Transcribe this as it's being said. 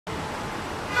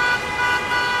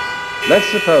Let's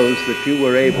suppose that you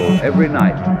were able every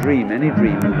night to dream any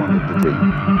dream you wanted to dream.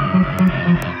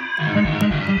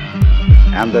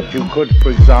 And that you could,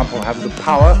 for example, have the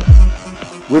power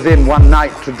within one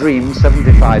night to dream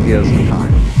 75 years of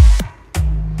time,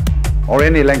 or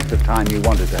any length of time you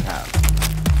wanted to have.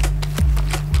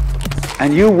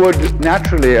 And you would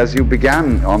naturally, as you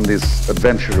began on this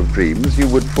adventure of dreams, you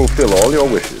would fulfill all your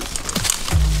wishes.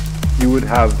 You would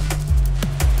have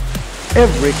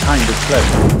every kind of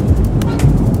pleasure.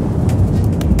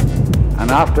 And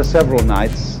after several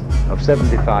nights of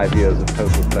 75 years of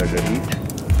total pleasure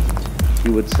each,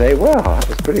 you would say, well, that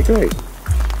was pretty great.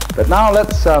 But now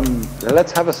let's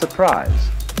have a surprise.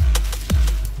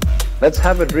 Let's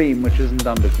have a dream which isn't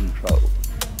under control.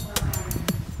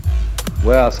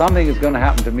 Well, something is going to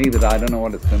happen to me that I don't know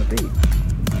what it's going to be.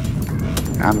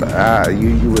 And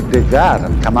you would dig that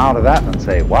and come out of that and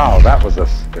say, wow, that was a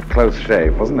close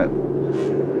shave, wasn't it?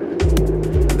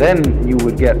 Then you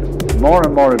would get more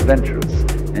and more adventurous,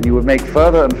 and you would make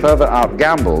further and further out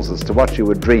gambles as to what you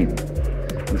would dream.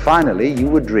 And finally, you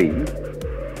would dream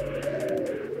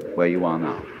where you are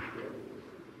now.